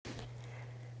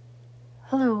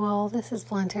Hello, all. This is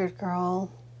Blonde Haired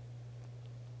Girl.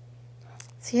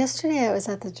 So, yesterday I was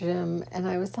at the gym and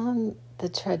I was on the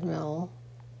treadmill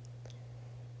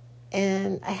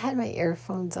and I had my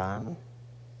earphones on.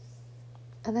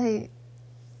 And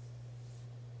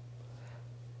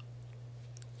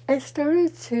I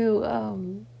started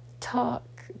to talk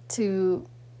to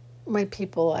my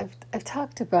people. I've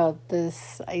talked about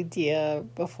this idea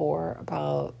before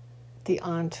about the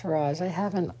entourage. I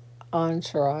have an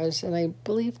entourage, and I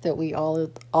believe that we all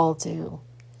do.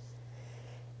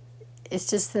 It's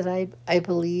just that I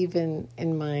believe in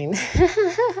mine.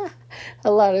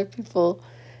 A lot of people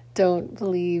don't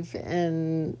believe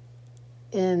in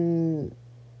anything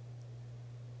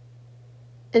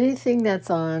that's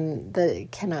on that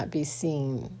it cannot be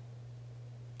seen.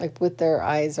 Like what their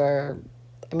eyes are,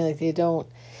 like they don't.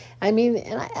 And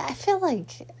I feel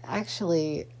like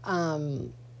actually,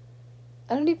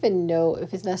 I don't even know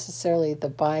if it's necessarily the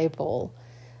Bible,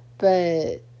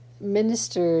 but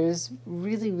ministers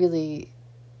really, really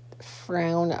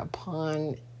frown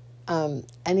upon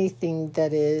anything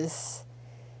that is,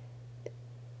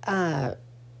 I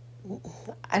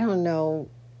don't know,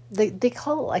 they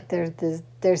call it like there's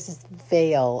this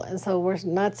veil, and so we're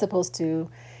not supposed to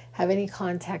have any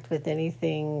contact with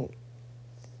anything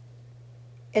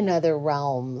in other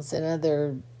realms, in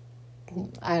other,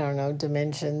 I don't know,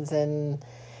 dimensions, and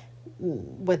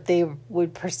what they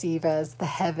would perceive as the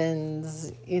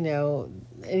heavens,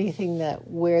 anything that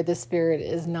where the spirit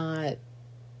is not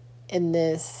in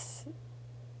this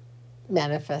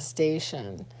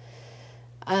manifestation.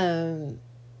 And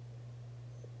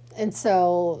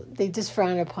so they just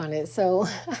frown upon it. So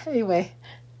anyway,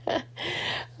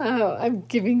 I'm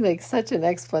giving like such an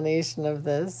explanation of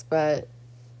this, but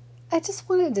I just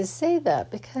wanted to say that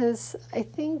because I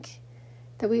think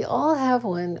that we all have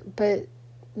one, but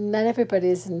not everybody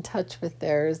is in touch with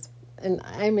theirs, and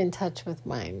I'm in touch with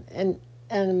mine.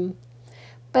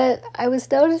 But I was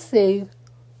noticing,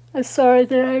 I'm sorry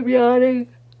that I'm yawning.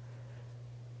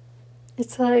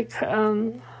 It's like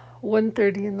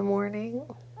 1:30 in the morning.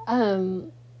 I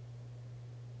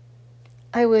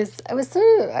was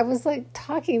like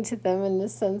talking to them in the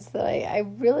sense that I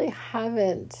really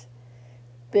haven't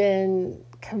been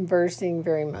conversing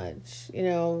very much,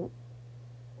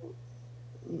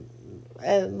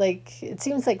 like it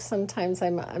seems like sometimes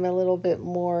I'm a little bit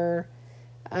more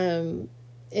in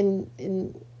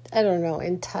I don't know,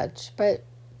 in touch. But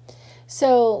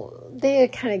so they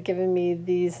had kind of given me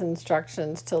these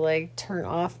instructions to like turn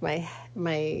off my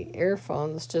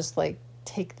earphones, just like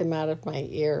take them out of my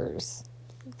ears.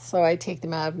 So I take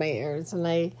them out of my ears, and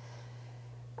I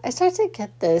start to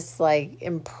get this like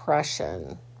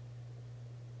impression.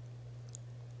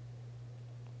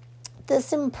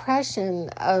 This impression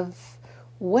of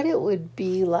what it would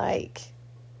be like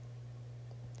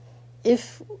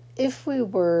if we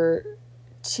were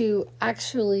to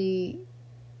actually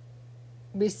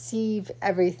receive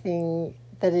everything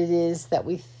that it is that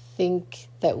we think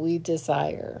that we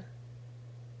desire.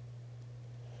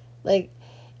 Like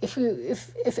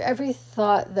if every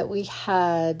thought that we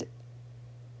had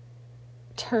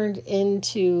came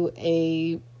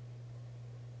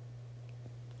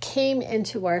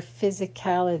into our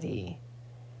physicality,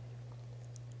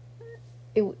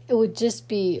 it would just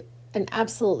be an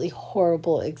absolutely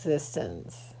horrible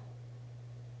existence.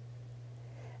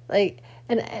 Like,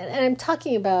 and I'm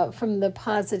talking about from the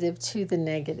positive to the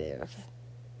negative.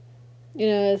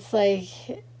 It's like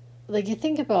you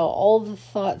think about all the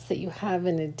thoughts that you have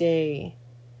in a day,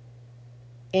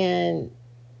 and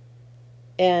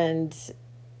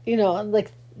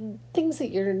like things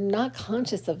that you're not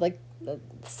conscious of, like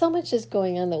so much is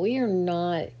going on that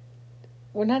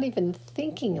we're not even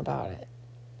thinking about it.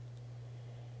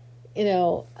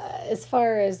 As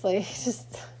far as like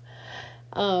just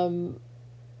I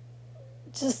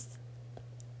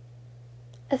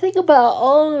think about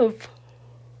all of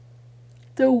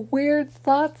the weird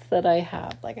thoughts that I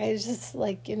have. Like I just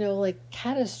like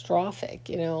catastrophic,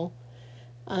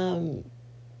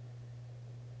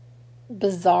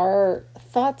 bizarre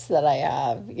thoughts that I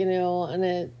have, on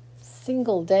a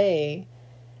single day.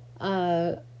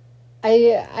 I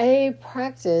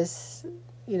practice,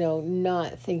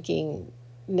 not thinking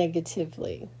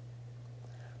negatively.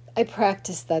 I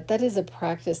practice that. That is a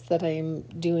practice that I am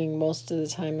doing most of the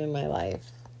time in my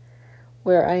life,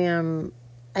 where I am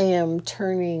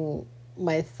turning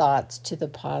my thoughts to the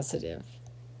positive.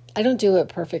 I don't do it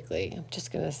perfectly. I'm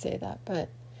just going to say that, but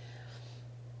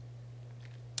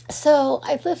so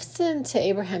I've listened to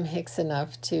Abraham Hicks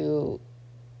enough to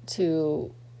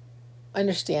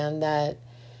understand that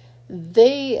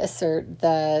they assert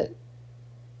that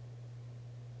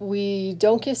we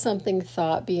don't give something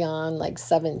thought beyond like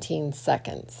 17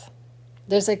 seconds.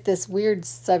 There's like this weird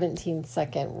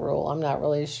 17-second rule. I'm not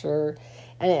really sure.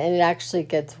 And it actually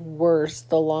gets worse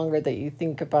the longer that you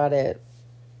think about it.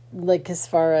 Like as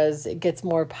far as it gets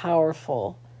more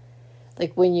powerful.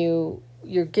 Like when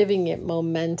you're giving it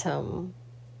momentum.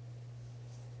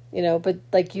 But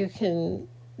like you can,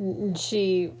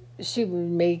 she would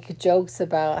make jokes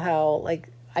about how like,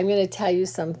 I'm going to tell you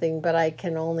something, but I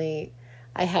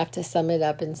have to sum it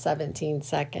up in 17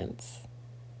 seconds.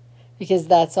 Because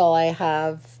that's all I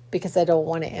have, because I don't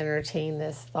want to entertain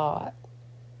this thought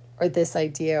or this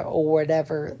idea or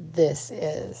whatever this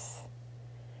is.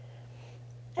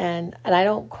 And I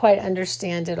don't quite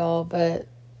understand it all, but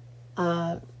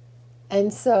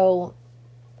and so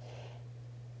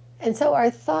our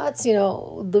thoughts,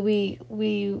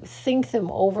 we think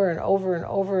them over and over and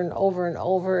over and over and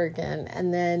over again,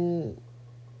 and then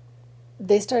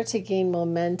they start to gain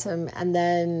momentum, and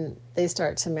then they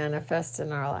start to manifest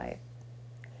in our life.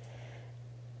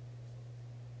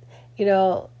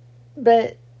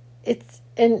 But it's,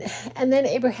 and then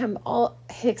Abraham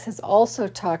Hicks has also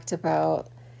talked about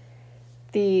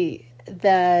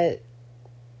that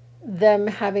them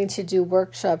having to do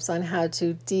workshops on how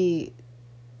to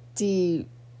to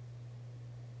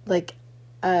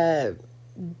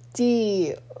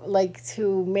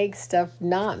make stuff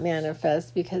not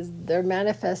manifest, because they're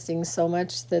manifesting so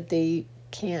much that they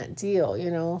can't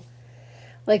deal,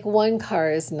 Like 1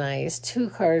 car is nice,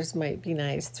 2 cars might be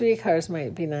nice, 3 cars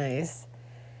might be nice.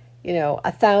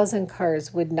 1,000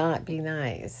 cars would not be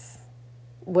nice.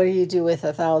 What do you do with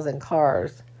 1,000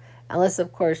 cars? Unless,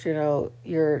 of course,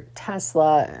 your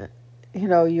Tesla,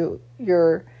 you're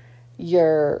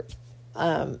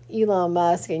Elon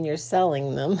Musk and you're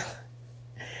selling them,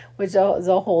 which is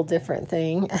a whole different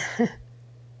thing.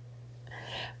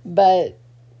 But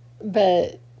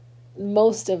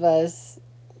most of us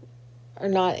are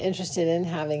not interested in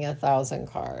having 1,000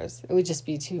 cars. It would just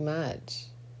be too much.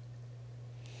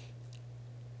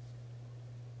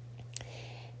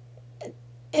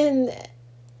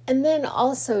 And then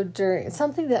also during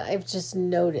something that I've just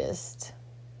noticed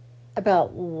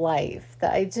about life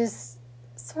that I just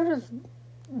sort of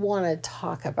want to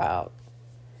talk about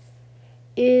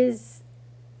is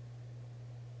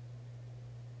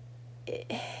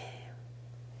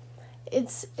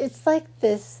it's like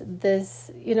this,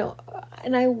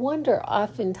 and I wonder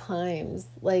oftentimes,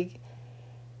 like,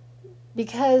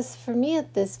 because for me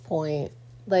at this point,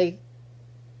 like,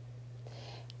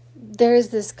 there's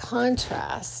this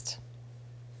contrast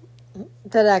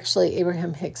that actually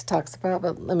Abraham Hicks talks about,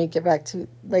 but let me get back to,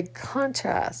 like,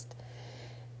 contrast.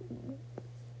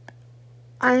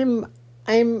 I'm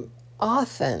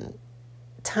often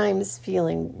times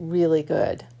feeling really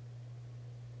good.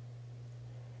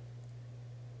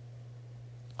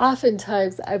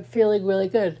 Oftentimes I'm feeling really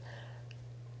good.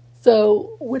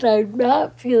 So when I'm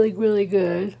not feeling really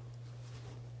good,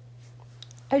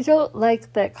 I don't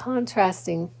like that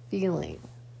contrasting feeling.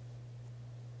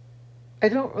 I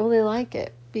don't really like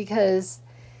it because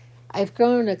I've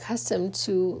grown accustomed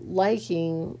to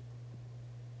liking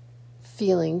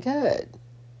feeling good.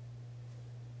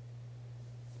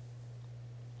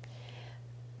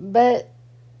 But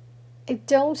I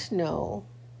don't know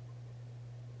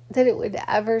that it would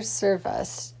ever serve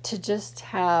us to just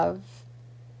have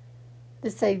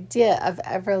this idea of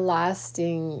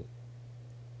everlasting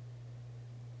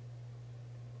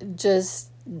just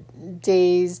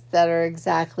days that are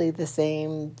exactly the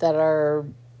same, that are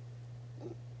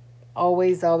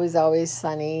always, always, always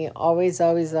sunny, always,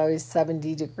 always, always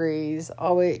 70 degrees,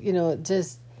 always,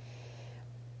 just,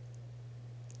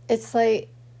 it's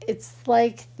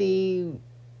like the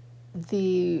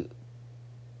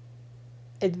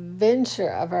adventure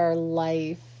of our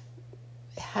life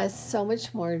has so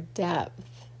much more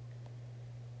depth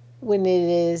when it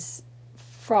is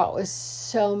fraught with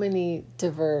so many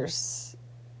diverse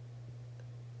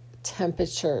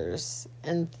temperatures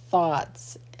and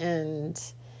thoughts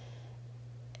and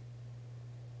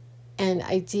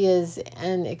ideas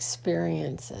and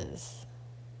experiences.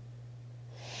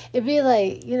 It'd be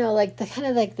like, like the kind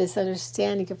of like this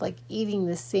understanding of like eating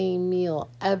the same meal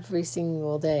every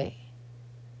single day.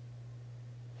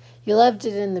 You loved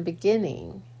it in the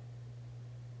beginning,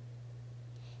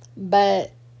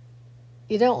 but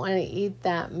you don't want to eat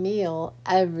that meal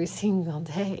every single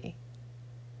day.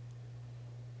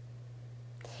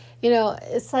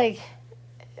 It's like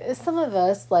some of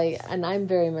us, like, and I'm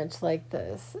very much like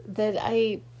this, that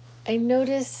I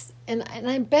notice, and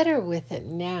I'm better with it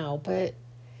now, but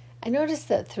I noticed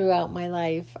that throughout my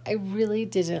life, I really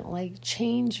didn't like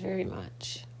change very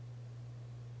much.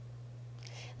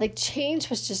 like change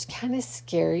was just kind of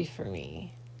scary for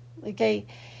me. Like I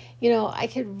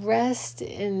could rest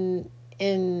in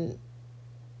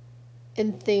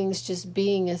things just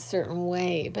being a certain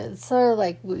way, but it's sort of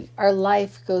like our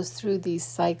life goes through these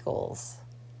cycles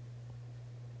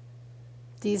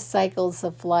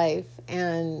of life,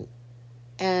 and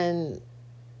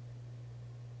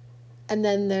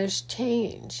then there's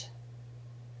change,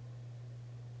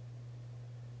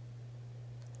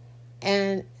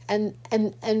 and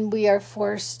we are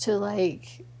forced to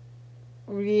like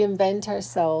reinvent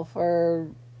ourselves. Or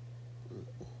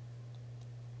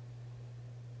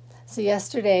so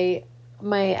yesterday,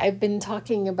 I've been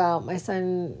talking about my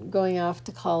son going off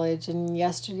to college, and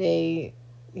yesterday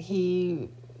he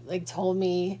like told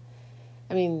me,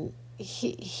 I mean,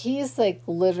 he's like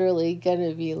literally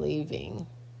gonna be leaving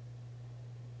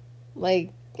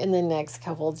like in the next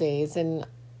couple of days, and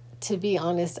to be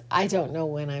honest, I don't know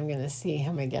when I'm gonna see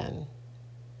him again.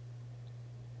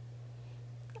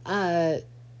 And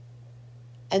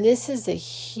this is a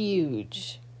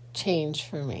huge change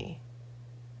for me,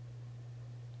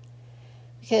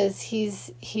 because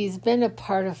he's been a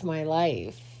part of my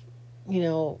life,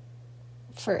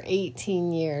 for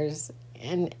 18 years,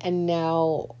 and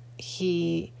now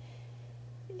he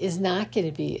is not going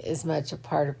to be as much a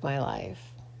part of my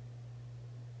life.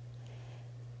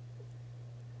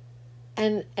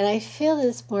 And I feel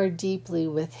this more deeply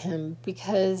with him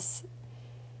because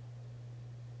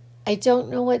I don't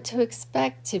know what to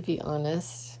expect, to be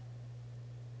honest.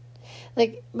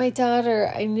 Like my daughter,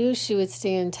 I knew she would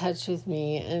stay in touch with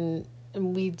me, and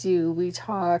we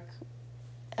talk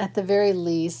at the very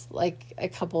least like a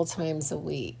couple times a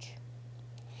week.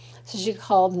 So she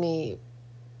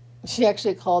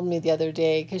actually called me the other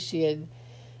day because she had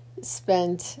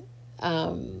spent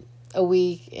a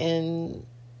week in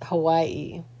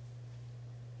Hawaii,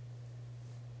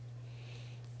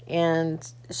 and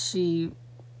she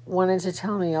wanted to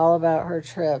tell me all about her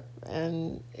trip,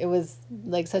 and it was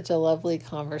like such a lovely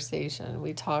conversation.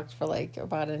 We talked for like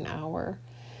about an hour.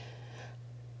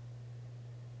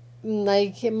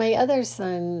 Like my other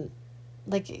son,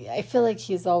 like I feel like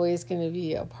he's always going to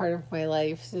be a part of my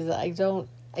life. So I don't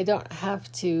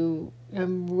have to,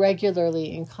 I'm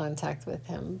regularly in contact with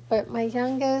him. But my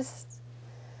youngest,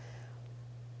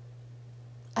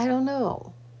 I don't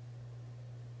know.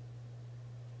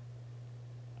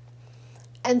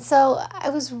 And so I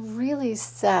was really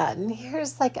sad. And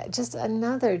here's like just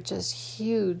another just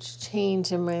huge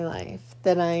change in my life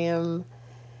that I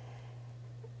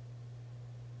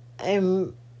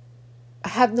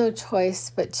have no choice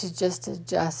but to just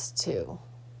adjust to.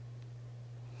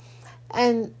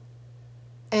 And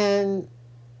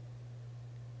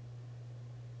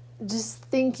just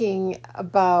thinking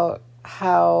about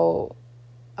how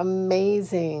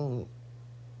amazing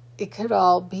it could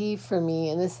all be for me,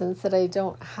 in the sense that I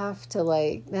don't have to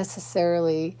like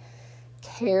necessarily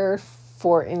care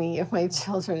for any of my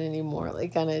children anymore,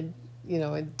 like on a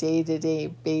a day-to-day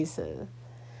basis.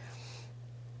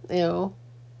 Well,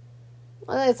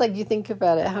 it's like you think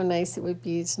about it, how nice it would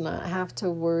be to not have to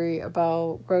worry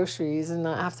about groceries and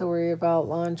not have to worry about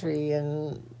laundry,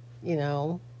 and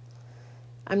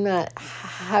I'm not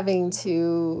having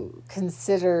to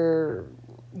consider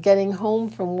getting home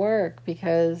from work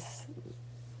because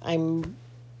I'm,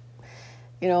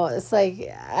 it's like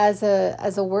as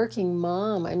a working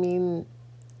mom, I mean,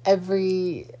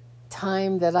 every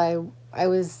time that I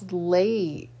was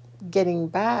late getting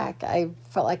back, I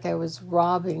felt like I was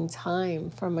robbing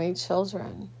time from my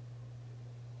children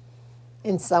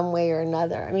in some way or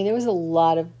another. I mean, there was a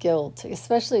lot of guilt,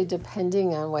 especially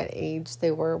depending on what age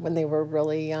they were when they were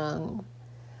really young.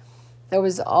 There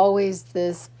was always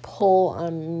this pull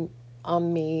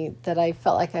on me that I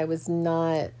felt like I was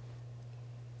not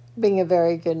being a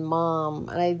very good mom,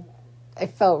 and I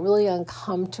felt really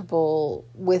uncomfortable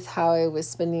with how I was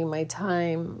spending my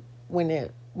time when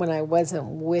I wasn't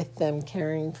with them,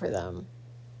 caring for them.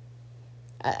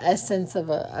 A sense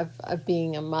of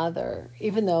being a mother,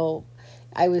 even though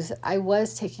I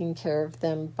was taking care of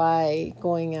them by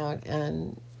going out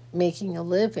and making a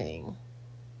living.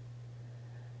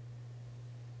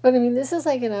 But I mean, this is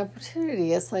like an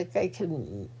opportunity. It's like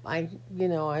I'm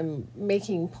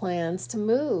making plans to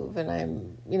move, and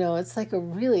I'm, it's like a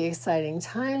really exciting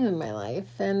time in my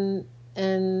life, and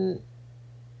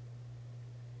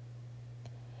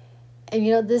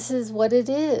this is what it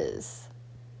is.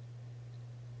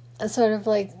 A sort of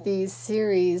like these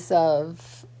series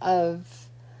of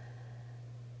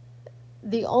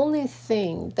the only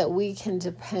thing that we can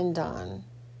depend on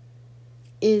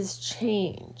is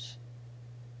change.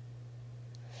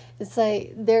 It's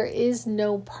like there is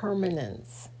no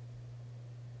permanence.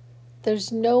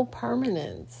 there's no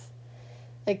permanence.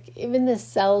 Like, even the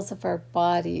cells of our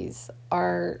bodies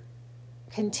are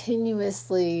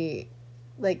continuously,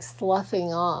 like,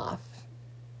 sloughing off,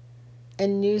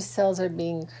 and new cells are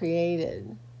being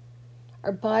created.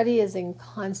 Our body is in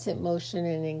constant motion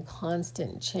and in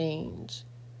constant change.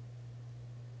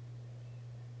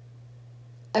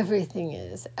 Everything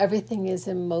is. Everything is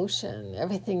in motion.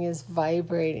 Everything is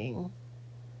vibrating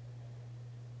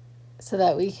so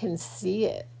that we can see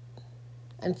it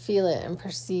and feel it and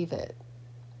perceive it.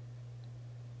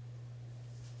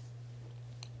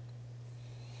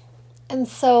 And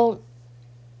so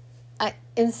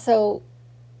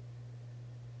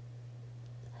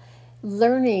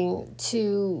learning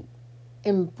to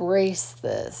embrace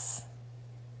this,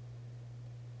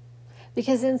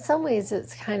 because in some ways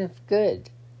it's kind of good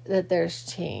that there's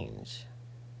change.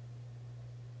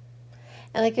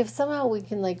 And like, if somehow we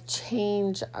can like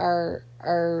change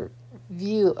our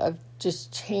view of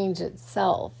just change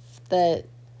itself, that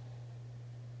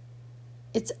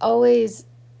it's always,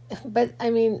 but I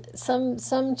mean, some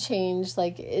change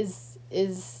like is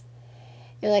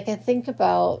like, I think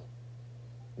about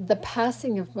the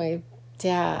passing of my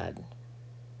dad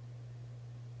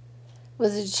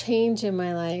was a change in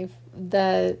my life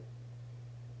that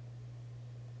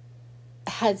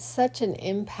had such an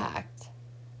impact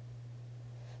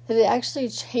that it actually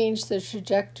changed the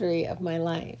trajectory of my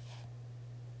life.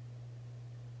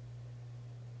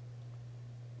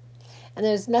 And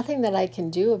there's nothing that I can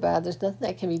do about it. There's nothing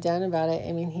that can be done about it.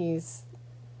 I mean, he's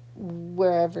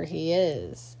wherever he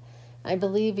is. I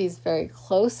believe he's very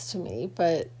close to me,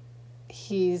 but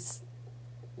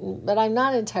I'm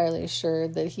not entirely sure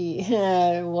that he,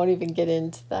 I won't even get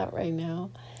into that right now.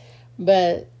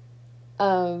 But,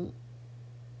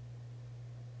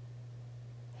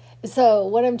 so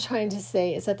what I'm trying to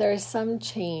say is that there is some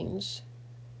change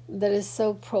that is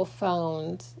so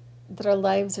profound that our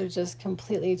lives are just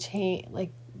completely changed,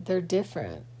 like they're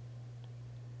different.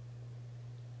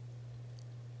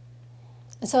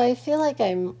 So I feel like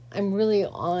I'm really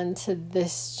on to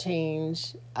this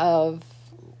change of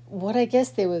what I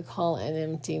guess they would call an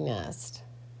empty nest.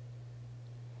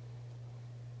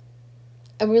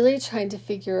 I'm really trying to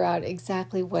figure out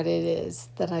exactly what it is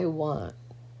that I want.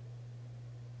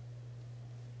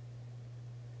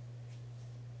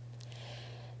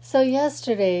 So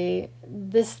yesterday,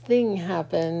 this thing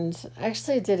happened. I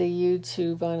actually did a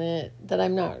YouTube on it that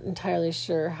I'm not entirely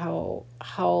sure how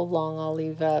long I'll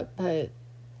leave up, but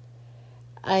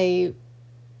I've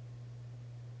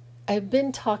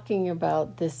been talking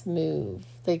about this move.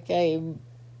 Like, I'm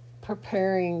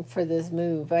preparing for this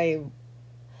move. I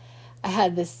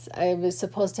was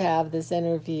supposed to have this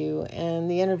interview,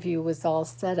 and the interview was all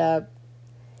set up,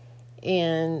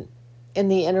 and in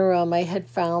the interim, I had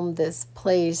found this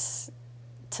place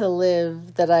to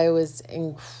live that I was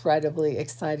incredibly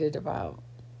excited about.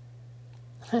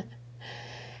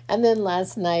 And then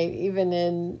last night,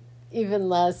 even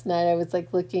last night, I was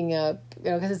like looking up,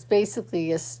 because it's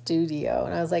basically a studio,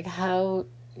 and I was like, how,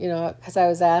 because I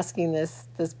was asking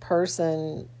this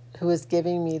person who was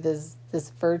giving me this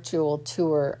virtual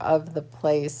tour of the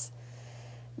place,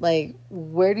 like,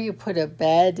 where do you put a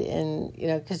bed in,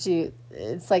 because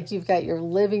it's like you've got your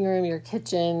living room, your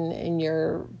kitchen, and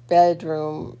your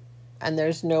bedroom, and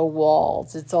there's no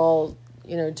walls. It's all,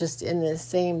 just in the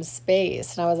same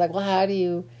space. And I was like, well, how do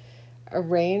you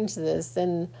arrange this?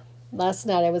 And last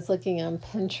night I was looking on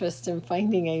Pinterest and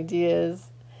finding ideas.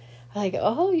 Like,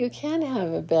 oh, you can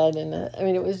have a bed in it. I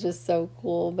mean, it was just so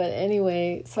cool. But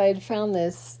anyway, so I had found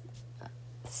this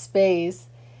space,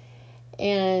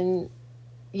 and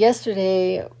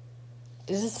yesterday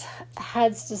just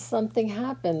had just something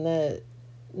happen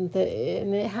and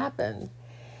it happened.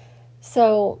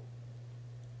 So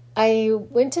I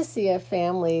went to see a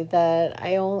family that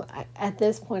at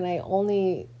this point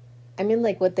I'm in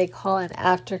like what they call an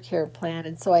aftercare plan,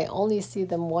 and so I only see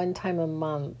them one time a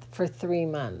month for 3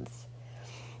 months.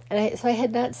 And so I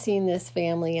had not seen this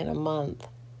family in a month.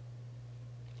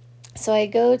 So I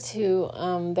go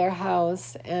to their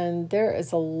house, and there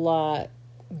is a lot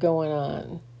going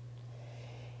on.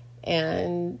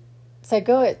 And so I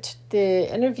go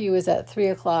the interview is at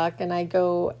 3:00, and I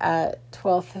go at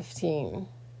 12:15.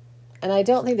 And I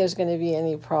don't think there's going to be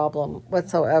any problem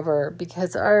whatsoever,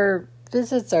 because our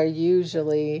visits are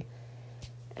usually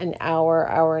an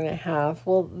hour and a half.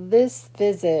 Well, this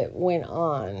visit went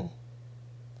on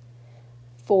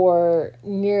for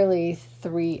nearly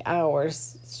 3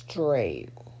 hours straight.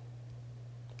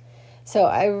 So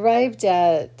I arrived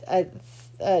at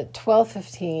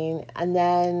 12:15, and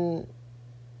then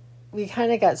we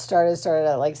kind of got started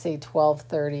at like say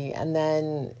 12:30, and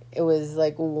then it was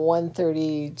like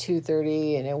 1:30,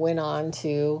 2:30, and it went on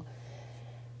to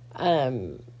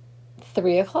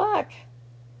 3 o'clock.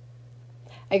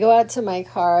 I go out to my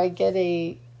car. I get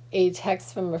a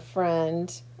text from a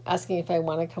friend asking if I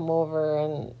want to come over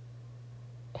and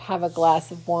have a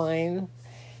glass of wine.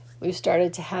 We've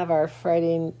started to have our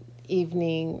Friday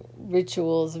evening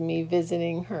rituals of me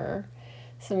visiting her,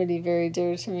 somebody very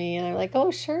dear to me, and I'm like,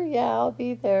 oh sure, yeah, I'll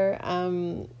be there.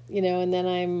 And then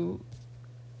I'm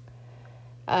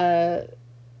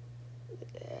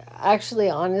actually,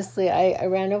 honestly, I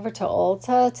ran over to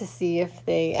Ulta to see if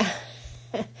they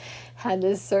had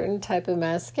this certain type of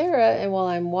mascara, and while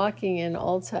I'm walking in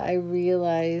Ulta, I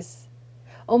realize,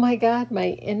 oh my God, my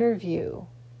interview.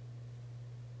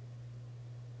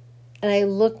 And I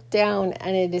look down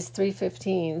and it is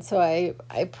 3:15. So I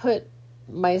put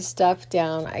my stuff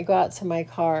down. I go out to my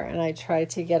car and I try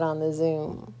to get on the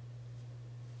Zoom.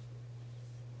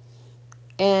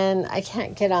 And I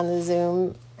can't get on the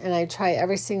Zoom, and I try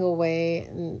every single way.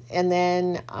 And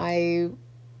then I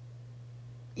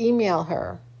email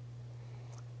her.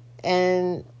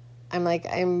 And I'm like,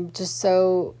 I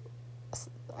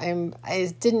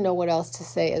didn't know what else to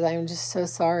say. I'm just so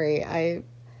sorry. I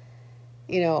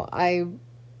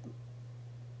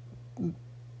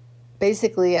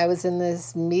basically, I was in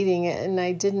this meeting and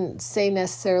I didn't say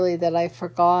necessarily that I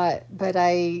forgot, but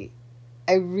I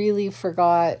really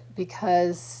forgot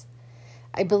because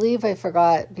I believe I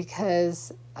forgot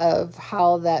because of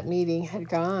how that meeting had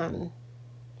gone.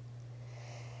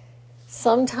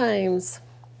 Sometimes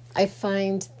I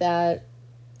find that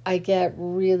I get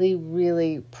really,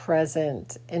 really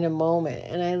present in a moment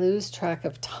and I lose track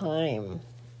of time.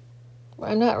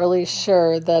 I'm not really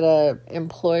sure that an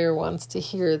employer wants to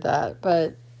hear that,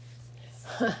 but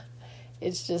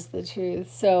it's just the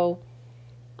truth. So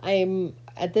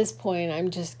at this point, I'm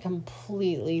just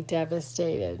completely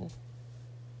devastated.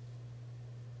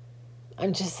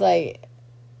 I'm just like,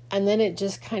 and then it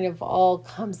just kind of all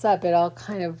comes up. It all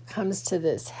kind of comes to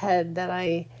this head that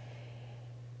I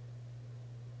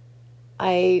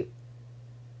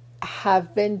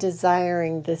have been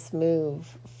desiring this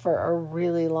move for a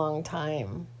really long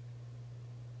time.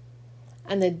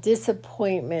 And the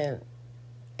disappointment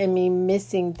in me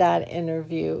missing that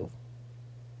interview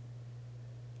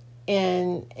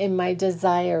and in my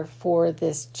desire for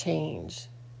this change,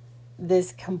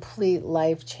 this complete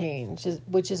life change,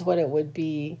 which is what it would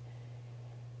be.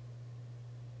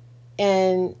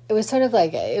 And it was sort of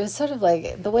like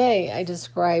the way I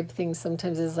describe things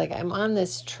sometimes is like I'm on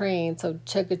this train, so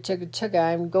chugga, chugga, chugga,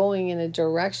 I'm going in a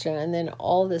direction, and then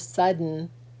all of a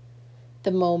sudden the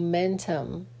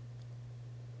momentum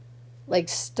like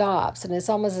stops, and it's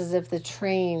almost as if the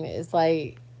train is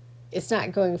like, it's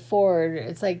not going forward,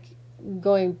 it's like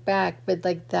going back, but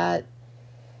like that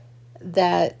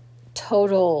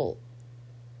total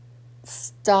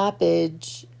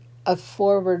stoppage of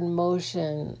forward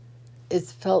motion is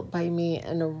felt by me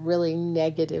in a really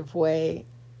negative way.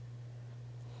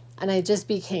 And I just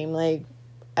became like,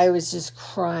 I was just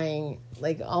crying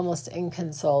like almost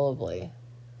inconsolably.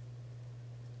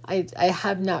 I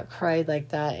have not cried like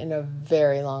that in a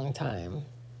very long time.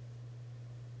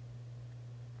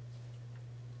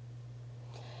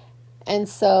 And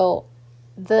so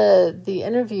the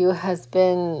interview has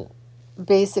been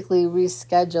basically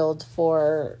rescheduled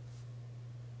for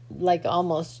like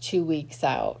almost 2 weeks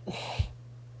out.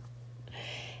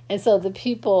 And so the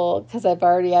people, because I've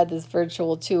already had this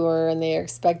virtual tour and they are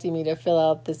expecting me to fill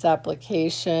out this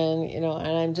application, and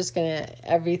I'm just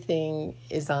everything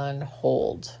is on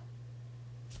hold.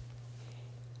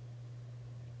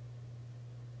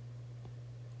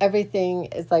 Everything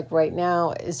is like right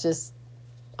now is just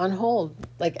on hold.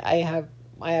 Like I have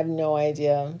no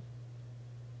idea.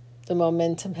 The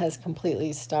momentum has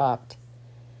completely stopped.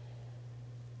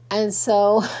 And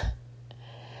so,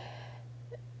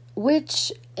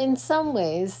 which in some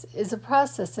ways is a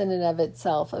process in and of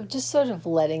itself of just sort of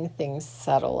letting things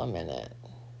settle a minute.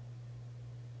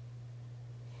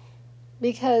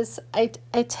 Because I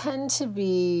tend to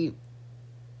be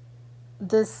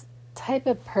this type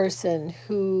of person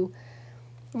who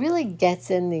really gets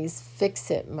in these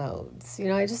fix-it modes.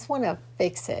 I just want to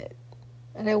fix it.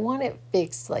 And I want it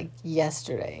fixed like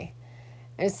yesterday.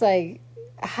 And it's like,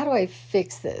 how do I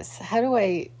fix this? How do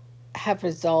I have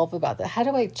resolve about that? How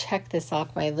do I check this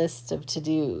off my list of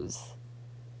to-dos?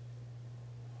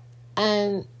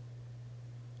 And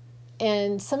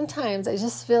sometimes I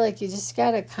just feel like you just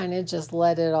got to kind of just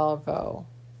let it all go.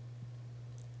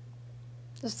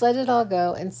 Just let it all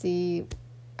go and see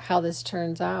how this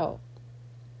turns out.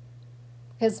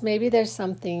 Because maybe there's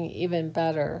something even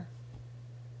better.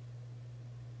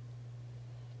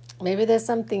 Maybe there's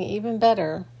something even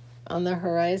better on the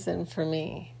horizon for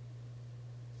me.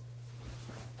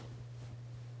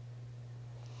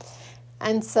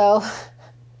 And so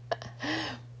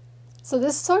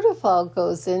this sort of all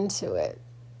goes into it.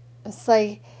 It's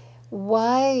like,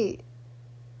 why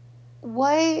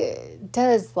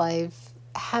does life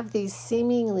have these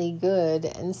seemingly good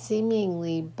and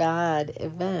seemingly bad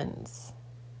events?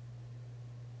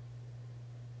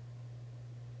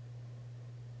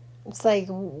 It's like,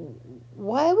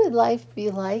 why would life be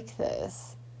like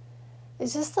this?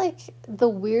 It's just like the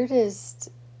weirdest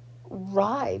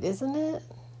ride, isn't it?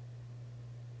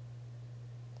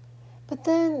 But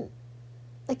then,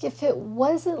 like, if it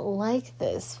wasn't like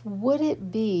this, would it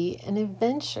be an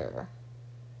adventure?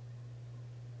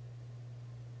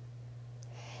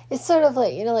 It's sort of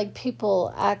like, like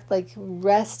people act like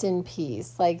rest in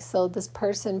peace. Like, so this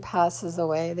person passes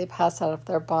away, they pass out of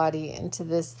their body into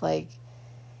this, like,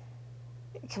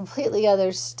 completely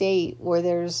other state where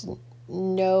there's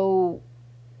no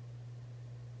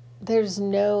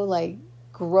like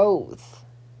growth.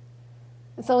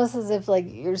 It's almost as if like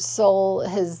your soul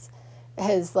has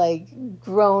like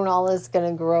grown all it's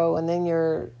gonna grow, and then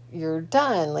you're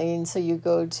done. Like, and so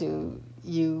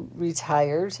you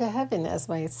retire to heaven, as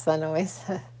my son always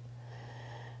said.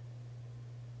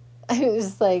 I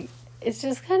was like, it's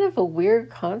just kind of a weird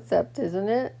concept, isn't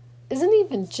it? Isn't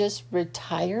even just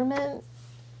retirement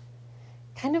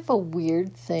kind of a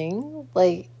weird thing?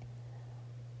 Like,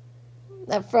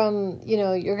 that from,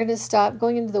 you're going to stop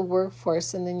going into the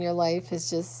workforce, and then your life is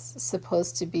just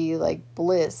supposed to be like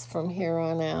bliss from here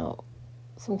on out.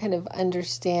 Some kind of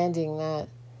understanding that,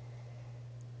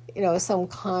 some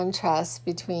contrast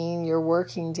between your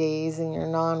working days and your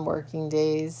non-working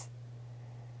days.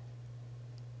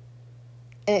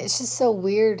 And it's just so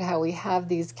weird how we have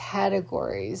these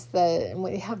categories and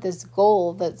we have this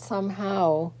goal that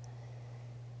somehow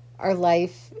our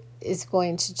life is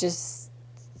going to just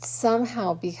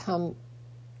somehow become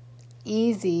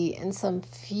easy in some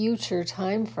future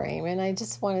time frame. And I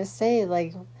just want to say,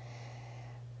 like,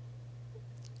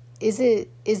 is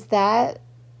that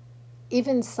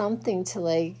even something to,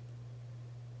 like,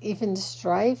 even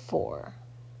strive for?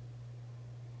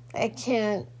 I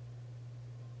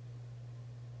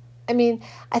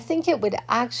think it would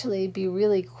actually be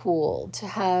really cool to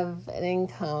have an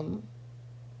income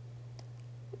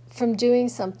from doing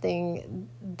something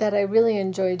that I really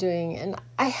enjoy doing. And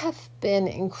I have been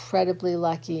incredibly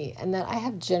lucky, and that I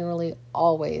have generally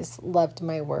always loved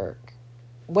my work.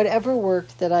 Whatever work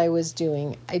that I was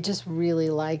doing, I just really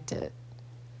liked it.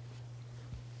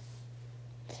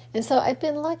 And so I've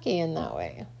been lucky in that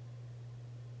way.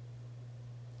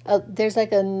 There's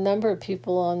like a number of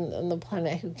people on the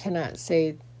planet who cannot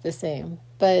say the same.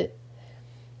 And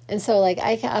so like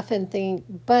I often think,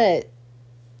 but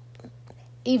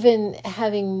even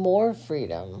having more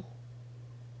freedom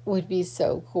would be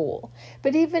so cool.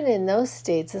 But even in those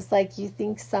states, it's like you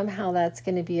think somehow that's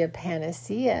going to be a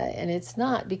panacea, and it's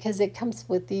not, because it comes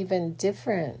with even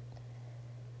different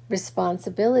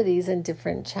responsibilities and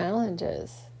different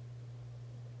challenges.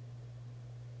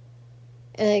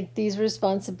 And like these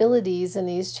responsibilities and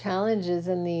these challenges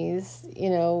and these,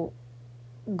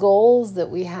 goals that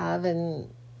we have,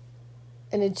 and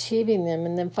achieving them,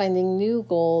 and then finding new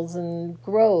goals and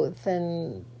growth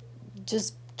and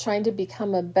just trying to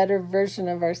become a better version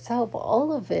of ourselves,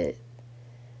 all of it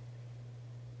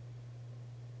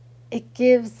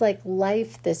gives like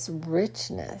life this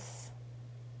richness.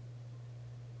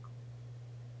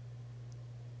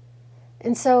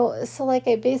 And so like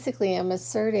I basically am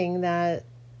asserting that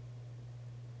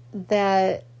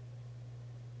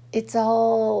it's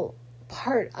all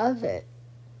part of it.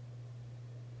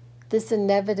 This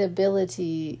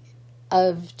inevitability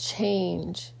of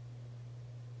change,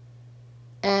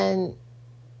 and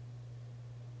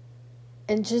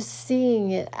just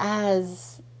seeing it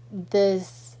as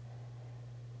this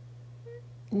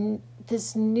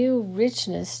new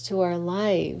richness to our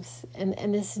lives,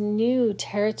 and this new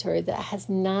territory that has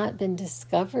not been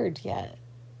discovered yet.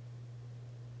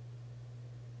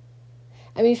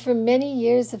 I mean, for many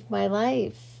years of my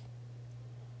life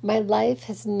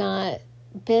has not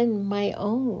been my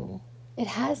own. It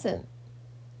hasn't.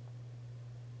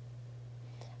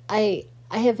 I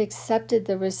have accepted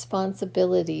the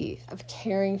responsibility of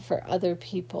caring for other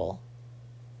people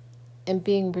and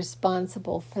being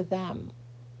responsible for them.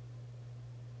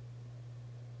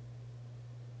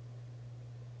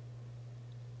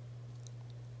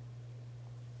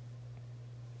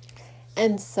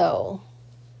 And so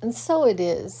it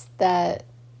is that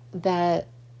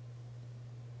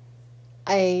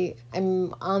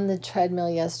I'm on the treadmill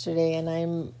yesterday, and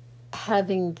I'm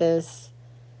having this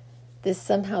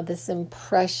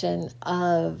impression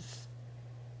of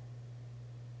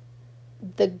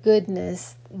the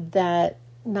goodness that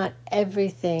not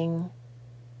everything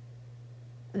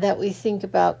that we think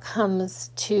about comes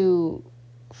to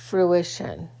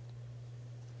fruition.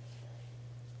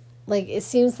 Like, it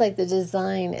seems like the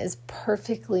design is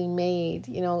perfectly made,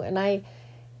 and I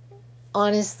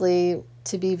honestly,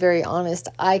 to be very honest,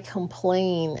 I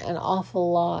complain an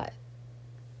awful lot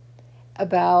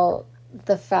about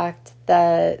the fact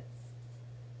that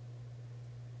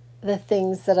the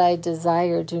things that I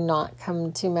desire do not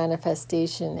come to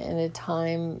manifestation in a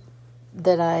time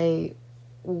that I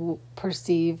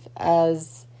perceive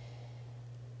as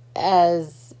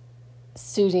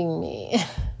suiting me.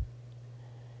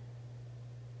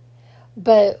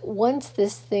 But once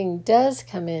this thing does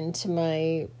come into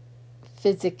my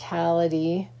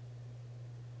physicality,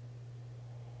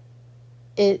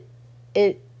 it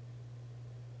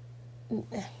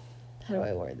how do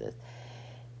I word this?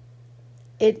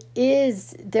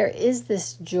 There is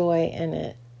this joy in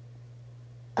it,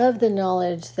 of the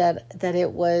knowledge that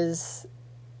it was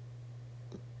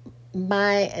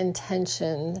my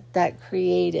intention that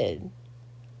created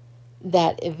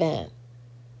that event.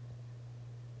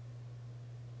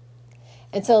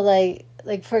 And so like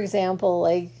for example,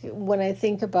 like when I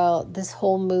think about this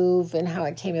whole move and how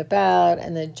it came about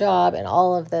and the job and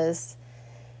all of this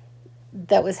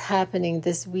that was happening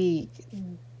this week,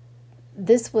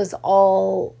 this was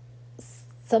all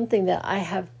something that I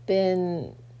have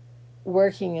been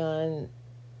working on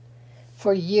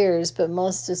for years, but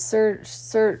most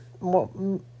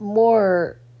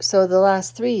more so the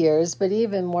last 3 years, but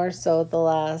even more so the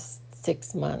last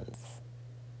 6 months.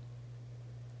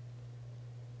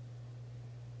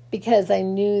 Because I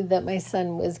knew that my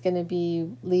son was going to be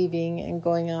leaving and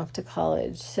going off to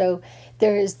college. So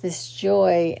there is this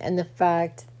joy in the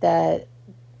fact that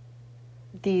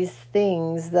these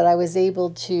things, that I was able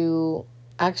to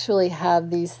actually have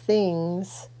these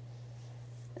things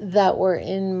that were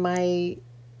in my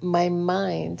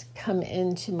mind come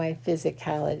into my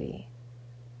physicality.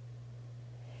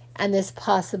 And this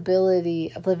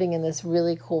possibility of living in this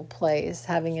really cool place,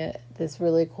 having this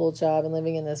really cool job and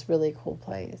living in this really cool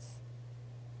place.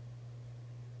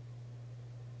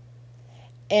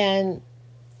 And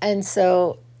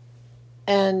so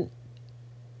it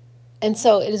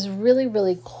is really,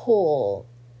 really cool,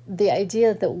 the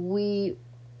idea that we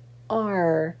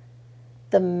are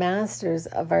the masters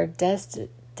of our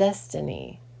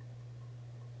destiny.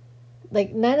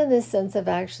 Like, not in the sense of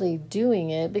actually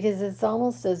doing it, because it's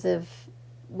almost as if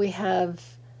we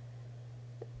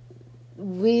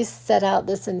set out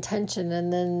this intention,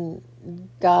 and then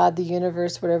God, the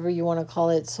universe, whatever you want to call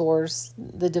it, source,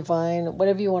 the divine,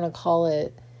 whatever you want to call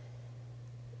it,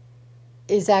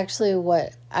 is actually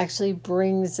what actually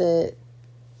brings it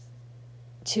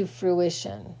to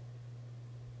fruition.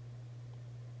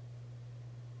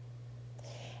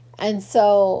 And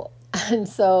so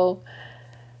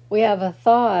we have a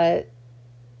thought,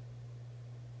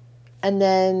 and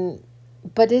then,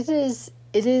 but it is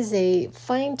a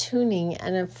fine tuning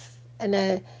and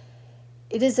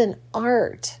it is an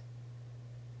art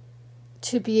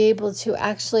to be able to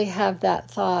actually have that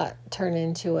thought turn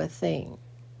into a thing.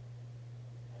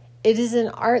 It is an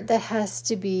art that has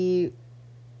to be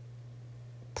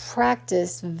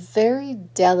practiced very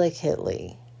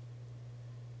delicately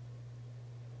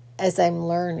as I'm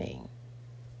learning.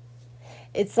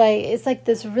 It's like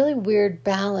this really weird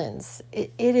balance.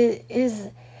 It is,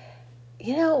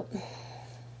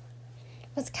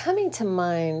 what's coming to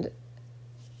mind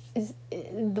is,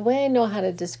 the way I know how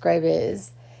to describe it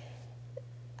is,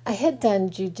 I had done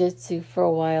jiu-jitsu for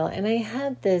a while, and I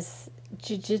had this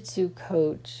jiu-jitsu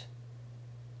coach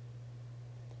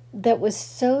that was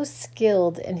so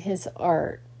skilled in his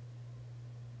art.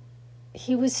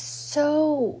 He was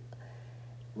so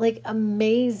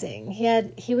amazing.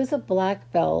 He was a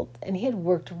black belt, and he had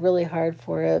worked really hard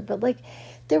for it, but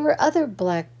there were other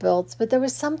black belts, but there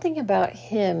was something about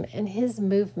him and his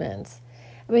movements.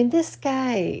 I mean, this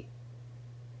guy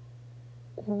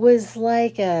was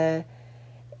like a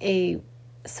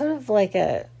sort of like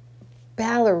a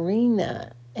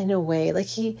ballerina in a way. Like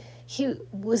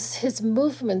his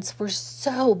movements were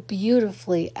so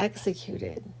beautifully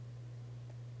executed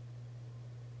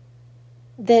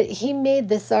that he made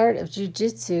this art of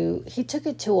jiu-jitsu, he took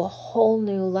it to a whole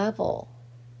new level.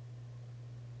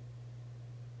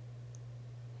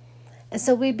 And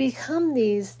so we become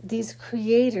these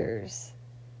creators,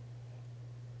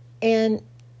 and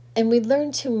we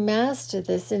learn to master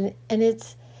this, and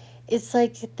it's it's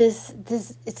like this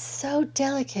it's so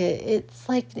delicate. It's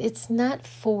like it's not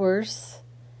force,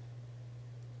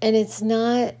 and it's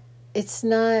not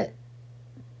the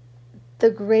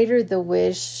greater the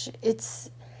wish. It's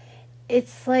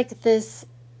like this,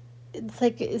 it's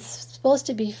like it's supposed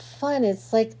to be fun.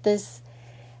 It's like this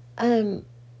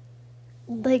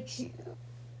like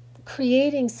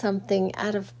creating something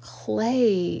out of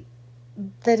clay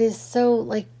that is so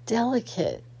like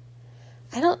delicate.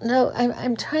 I don't know.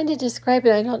 I'm trying to describe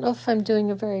it. I don't know if I'm doing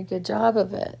a very good job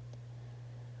of it.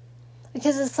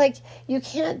 Because it's like you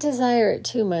can't desire it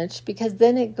too much, because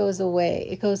then it goes away.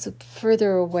 It goes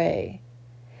further away,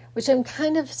 which I'm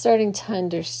kind of starting to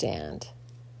understand.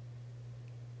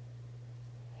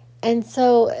 And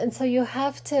so you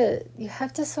have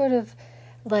to sort of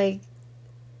like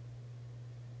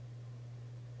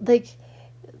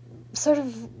sort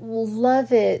of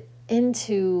love it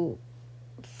into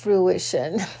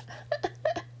fruition.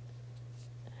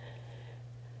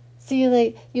 So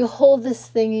you hold this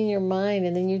thing in your mind,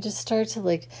 and then you just start to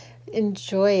like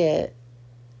enjoy it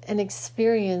and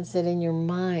experience it in your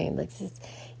mind, like this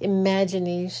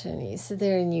imagination. You sit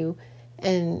there and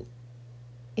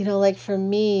like for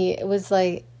me, it was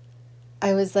like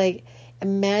I was like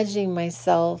imagining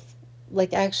myself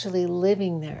like actually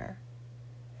living there,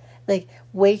 like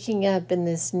waking up in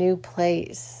this new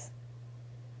place.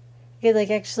 I could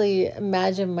like actually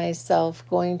imagine myself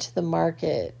going to the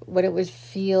market, what it would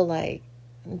feel like,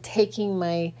 and taking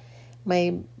my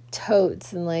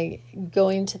totes and like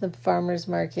going to the farmer's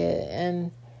market.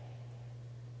 And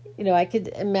I could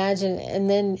imagine, and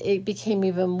then it became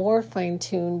even more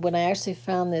fine-tuned when I actually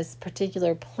found this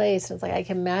particular place. It's like I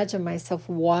can imagine myself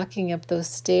walking up those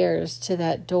stairs to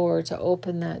that door, to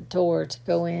open that door, to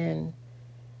go in.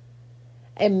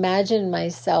 I imagined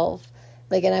myself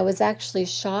and I was actually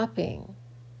shopping.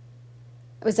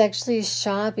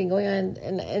 Going on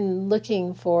and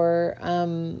looking for,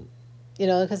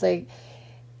 because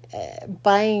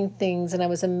buying things, and I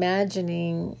was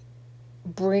imagining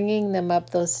bringing them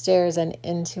up those stairs and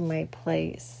into my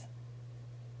place.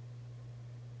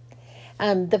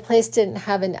 The place didn't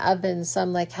have an oven, so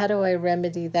I'm like, how do I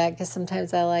remedy that? Because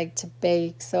sometimes I like to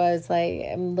bake. So I was like,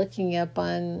 I'm looking up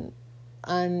on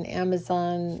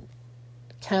Amazon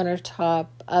countertop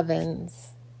ovens.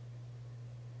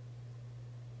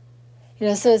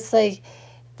 So it's like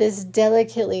this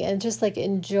delicately, and just like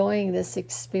enjoying this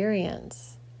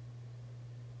experience.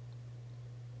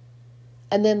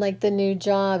 And then like the new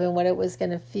job and what it was going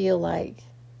to feel like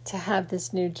to have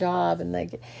this new job, and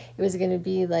like it was going to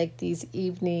be like these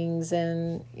evenings,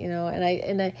 and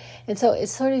and so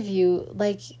it's sort of you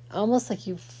like almost like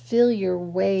you feel your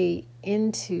way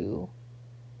into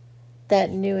that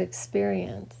new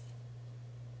experience.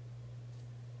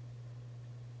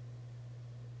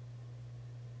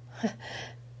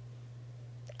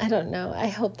 I don't know. I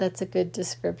hope that's a good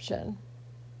description.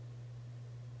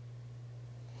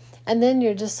 And then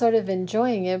you're just sort of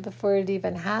enjoying it before it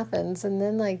even happens. And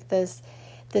then like this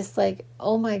like,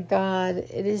 oh my God,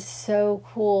 it is so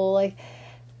cool. Like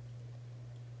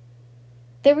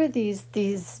there were these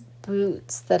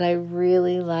boots that I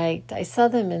really liked. I saw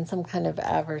them in some kind of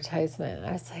advertisement.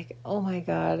 I was like, oh my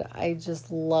God, I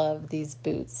just love these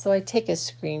boots. So I take a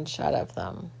screenshot of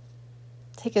them.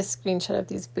 Take a screenshot of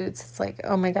these boots. It's like,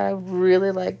 oh my God, I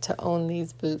really like to own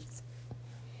these boots.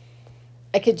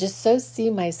 I could just so see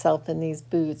myself in these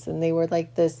boots, and they were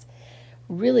like this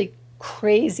really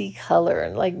crazy color,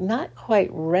 and like not quite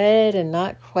red and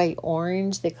not quite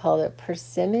orange. They called it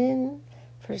persimmon.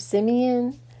 So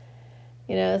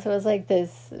it was like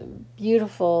this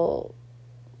beautiful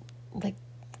like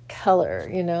color,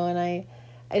 and I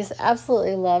just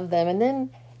absolutely loved them.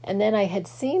 And then I had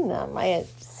seen them. I had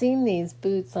seen these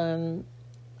boots on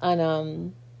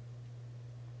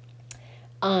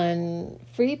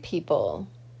Free People.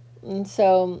 And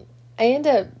so I end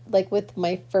up like with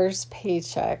my first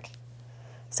paycheck.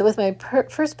 So with my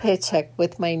first paycheck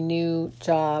with my new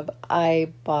job,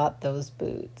 I bought those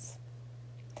boots.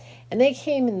 And they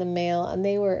came in the mail, and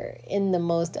they were in the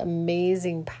most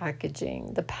amazing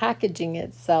packaging. The packaging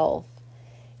itself,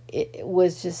 it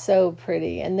was just so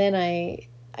pretty. And then I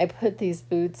put these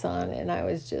boots on, and I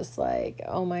was just like,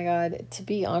 oh my God. To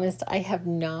be honest, I have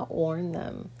not worn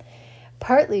them.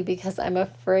 Partly because I'm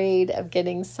afraid of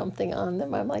getting something on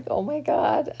them. I'm like, oh my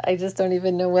God, I just don't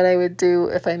even know what I would do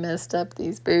if I messed up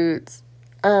these boots.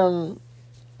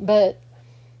 But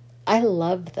I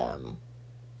love them.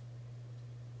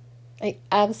 I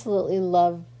absolutely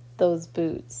love those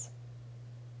boots.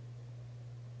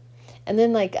 And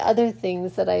then like other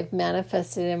things that I've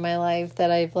manifested in my life that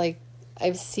I've like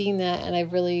I've seen that and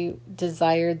I've really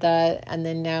desired that, and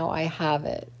then now I have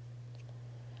it.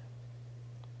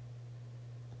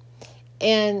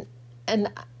 And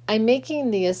I'm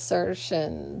making the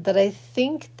assertion that I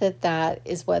think that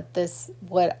is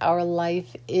what our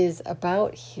life is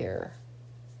about here.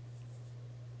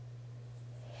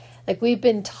 Like, we've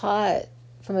been taught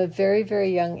from a very,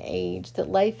 very young age that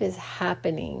life is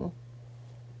happening.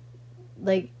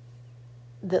 Like,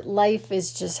 that life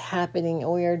is just happening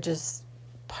and we are just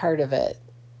part of it.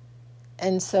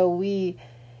 And so we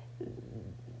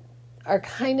are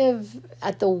kind of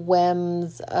at the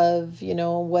whims of,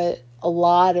 what a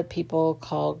lot of people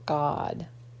call God.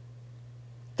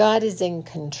 God is in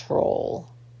control.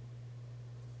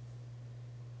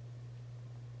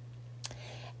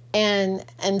 And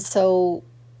so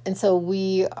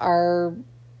we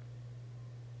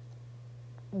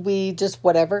just,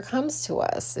 whatever comes to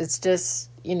us, it's just,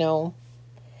 and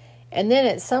then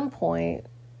at some point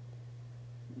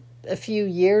a few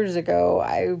years ago,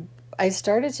 I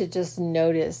started to just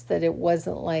notice that it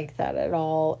wasn't like that at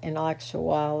all in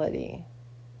actuality.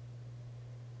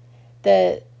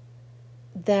 That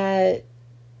it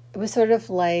was sort of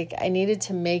like I needed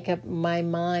to make up my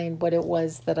mind what it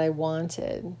was that I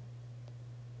wanted.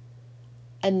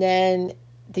 And then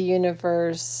the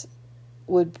universe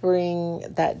would bring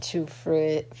that to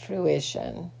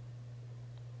fruition.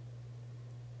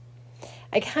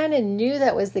 I kind of knew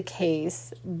that was the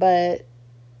case, but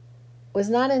was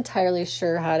not entirely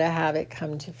sure how to have it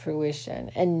come to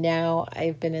fruition. And now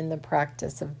I've been in the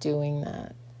practice of doing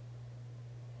that.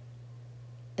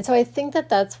 And so I think that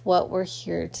that's what we're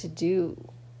here to do,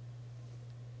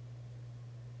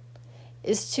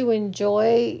 is to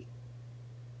enjoy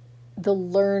the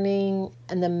learning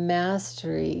and the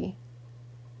mastery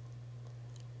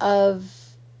of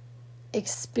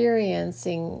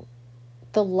experiencing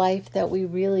the life that we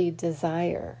really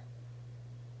desire.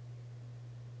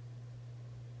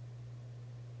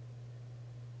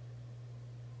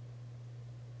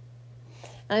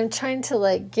 I'm trying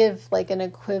to give an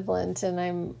equivalent,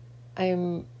 and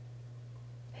and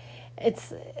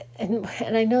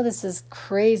I know this is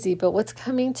crazy, but what's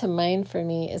coming to mind for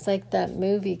me is like that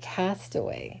movie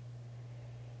Castaway.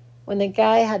 When the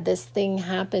guy had this thing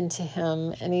happen to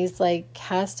him and he's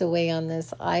cast away on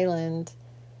this island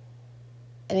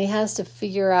and he has to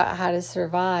figure out how to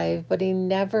survive, but he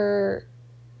never,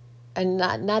 and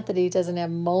not that he doesn't have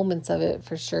moments of it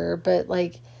for sure, but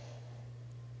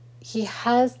he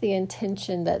has the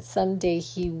intention that someday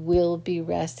he will be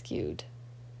rescued.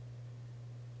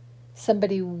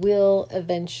 Somebody will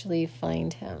eventually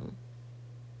find him.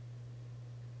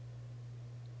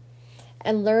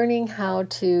 And learning how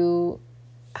to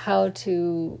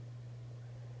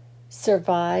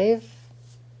survive,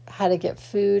 how to get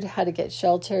food, how to get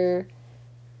shelter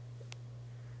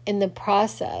in the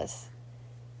process.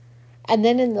 And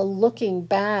then in the looking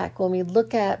back, when we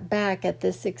look back at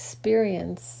this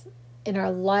experience in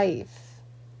our life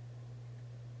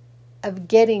of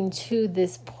getting to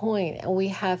this point, and we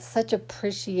have such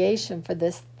appreciation for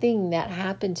this thing that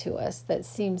happened to us that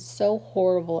seemed so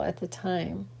horrible at the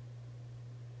time.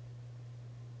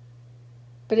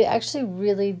 But it actually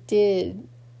really did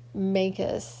make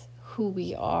us who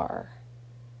we are.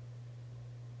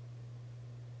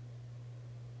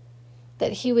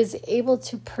 That he was able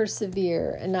to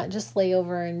persevere and not just lay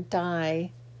over and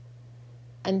die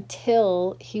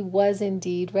until he was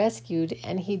indeed rescued,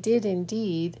 and he did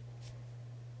indeed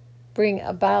bring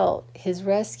about his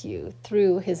rescue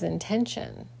through his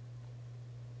intention.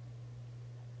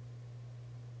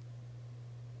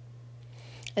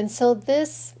 And so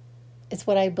this is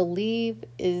what I believe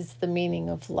is the meaning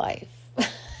of life.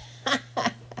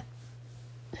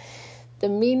 The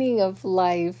meaning of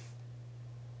life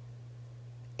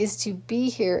is to be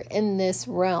here in this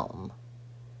realm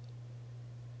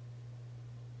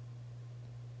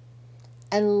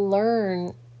and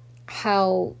learn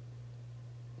how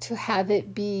to have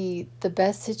it be the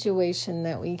best situation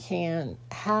that we can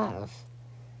have.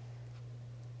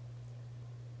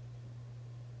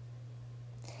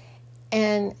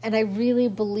 And I really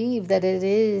believe that it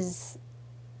is,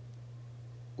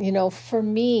 for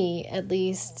me at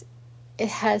least, it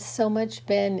has so much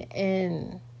been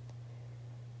in,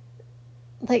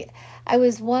 I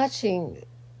was watching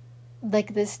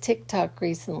this TikTok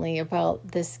recently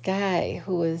about this guy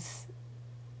who was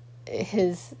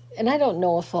and I don't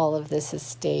know if all of this is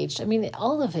staged. I mean,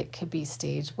 all of it could be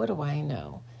staged. What do I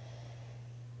know?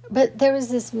 But there was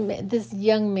this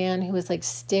young man who was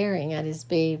staring at his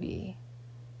baby,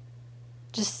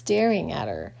 just staring at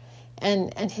her,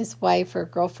 and his wife or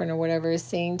girlfriend or whatever is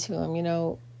saying to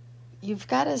him, you've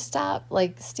got to stop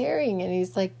like staring. And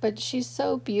he's like, but she's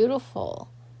so beautiful.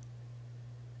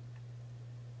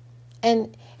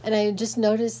 And I just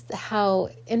noticed how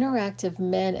interactive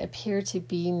men appear to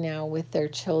be now with their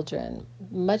children,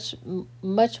 much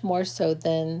more so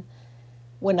than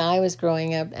when I was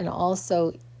growing up. And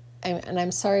also, and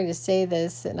I'm sorry to say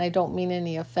this, and I don't mean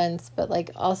any offense, but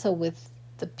like also with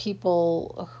the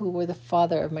people who were the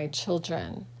father of my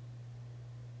children.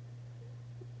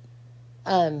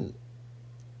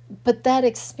 But that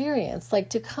experience, like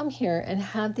to come here and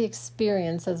have the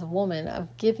experience as a woman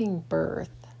of giving birth,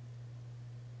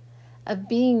 of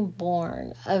being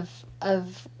born,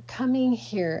 of coming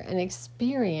here and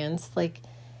experience like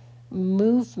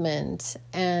movement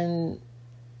and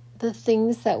the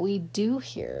things that we do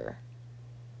here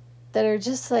that are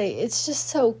just like, it's just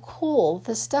so cool,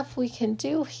 the stuff we can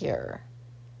do here.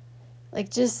 Like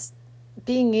just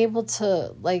being able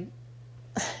to like,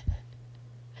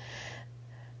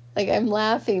 like I'm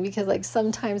laughing because like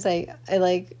sometimes I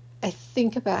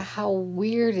think about how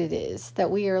weird it is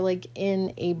that we are like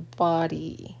in a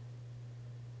body.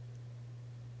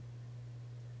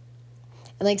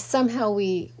 And like somehow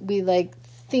we like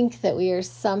think that we are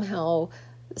somehow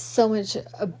so much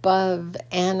above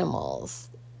animals.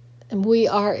 And we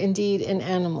are indeed an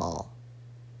animal.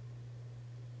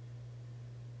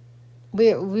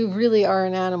 We really are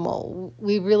an animal.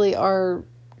 We really are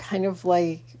kind of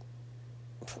like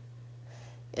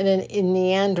in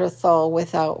Neanderthal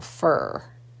without fur.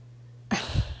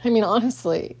 I mean,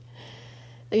 honestly,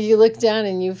 you look down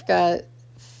and you've got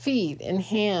feet and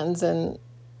hands and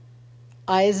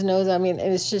eyes, nose. I mean,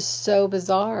 and it's just so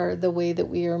bizarre the way that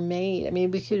we are made. I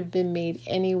mean, we could have been made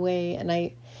any way.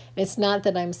 And it's not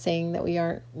that I'm saying that we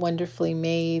aren't wonderfully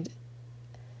made.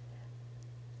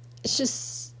 It's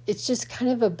just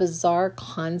kind of a bizarre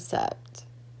concept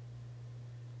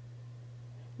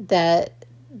that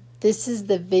this is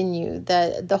the venue,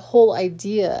 that the whole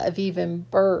idea of even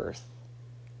birth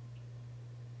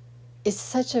is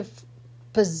such a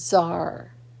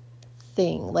bizarre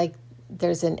thing. Like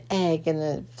there's an egg and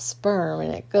a sperm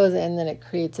and it goes and then it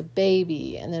creates a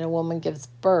baby and then a woman gives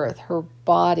birth. Her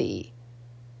body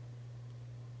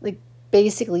like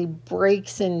basically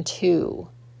breaks in two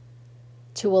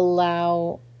to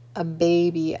allow a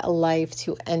baby, a life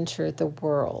to enter the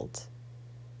world.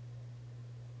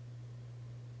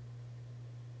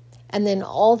 And then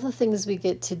all the things we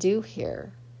get to do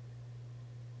here.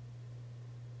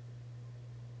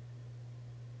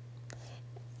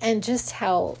 And just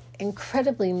how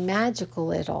incredibly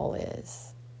magical it all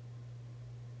is.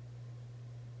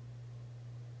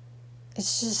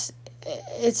 It's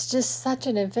just such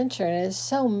an adventure, and it's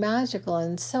so magical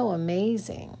and so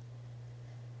amazing.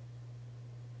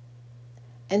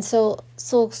 And so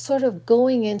sort of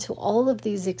going into all of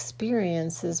these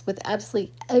experiences with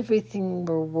absolutely everything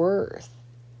we're worth,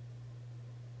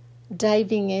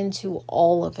 diving into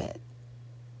all of it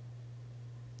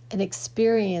and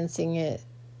experiencing it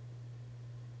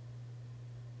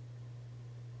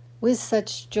with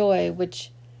such joy,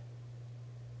 which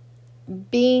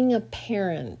being a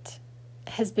parent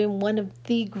has been one of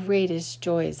the greatest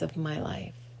joys of my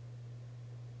life.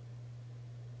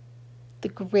 The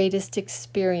greatest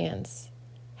experience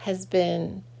has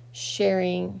been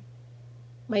sharing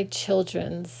my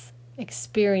children's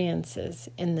experiences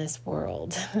in this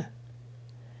world.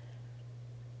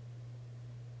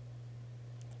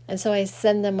 And so I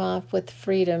send them off with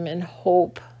freedom and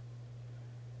hope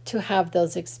to have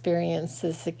those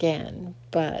experiences again.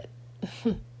 But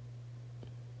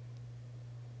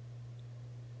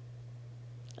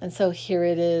and so here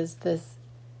it is, this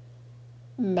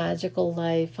magical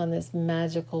life on this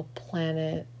magical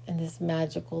planet in this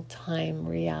magical time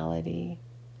reality.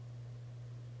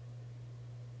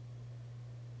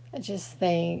 I just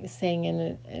saying in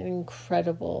an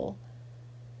incredible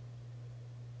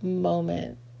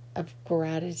moment of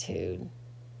gratitude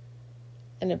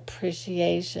and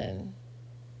appreciation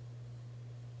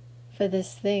for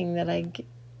this thing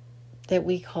that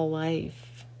we call life.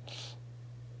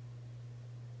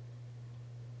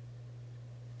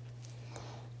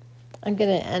 I'm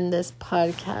going to end this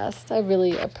podcast. I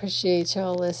really appreciate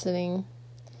y'all listening.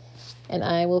 And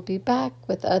I will be back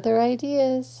with other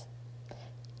ideas.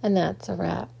 And that's a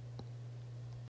wrap.